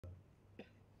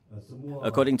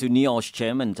According to NIOSH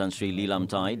Chairman Tan Sri Lam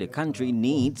Tai, the country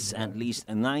needs at least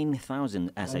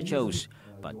 9,000 SHOs.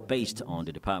 But based on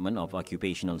the Department of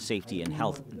Occupational Safety and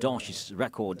Health (DOSH's)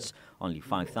 records, only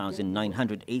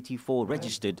 5,984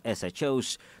 registered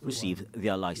SHOs received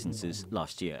their licenses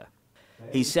last year.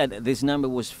 He said this number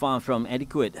was far from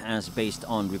adequate as based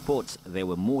on reports there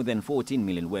were more than 14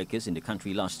 million workers in the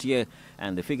country last year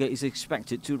and the figure is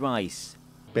expected to rise.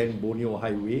 Pen Borneo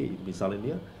Highway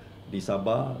misalnya di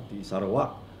Sabah, di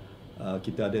Sarawak,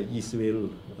 kita ada East Rail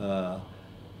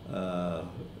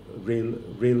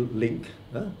rail link,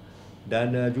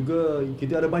 dan juga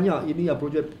kita ada banyak ini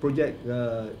projek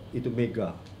itu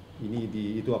mega.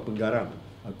 Itu penggarang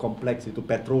kompleks itu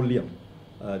petroleum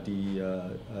di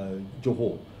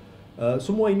Johor.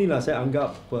 Semua inilah saya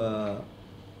anggap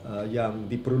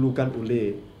yang diperlukan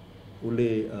oleh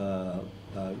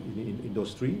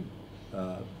industri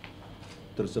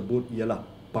tersebut ialah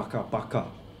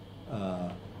pakar-pakar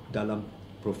dalam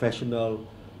profesional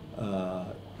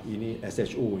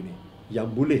SHO ini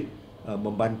yang boleh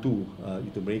membantu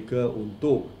itu mereka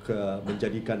untuk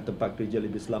menjadikan tempat kerja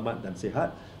lebih selamat dan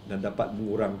sihat dan dapat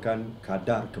mengurangkan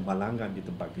kadar kemalangan di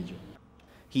tempat kerja.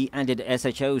 He added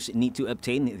SHOs need to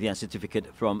obtain their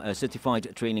certificate from a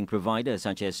certified training provider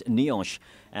such as NIOSH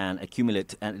and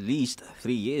accumulate at least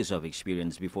 3 years of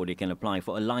experience before they can apply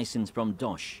for a license from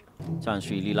DOSH. Tan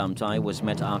Sri Lam Tai was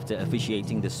met after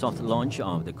officiating the soft launch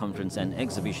of the conference and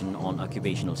exhibition on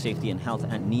occupational safety and health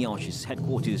at NIOSH's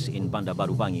headquarters in Bandar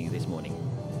Baru Bangi this morning.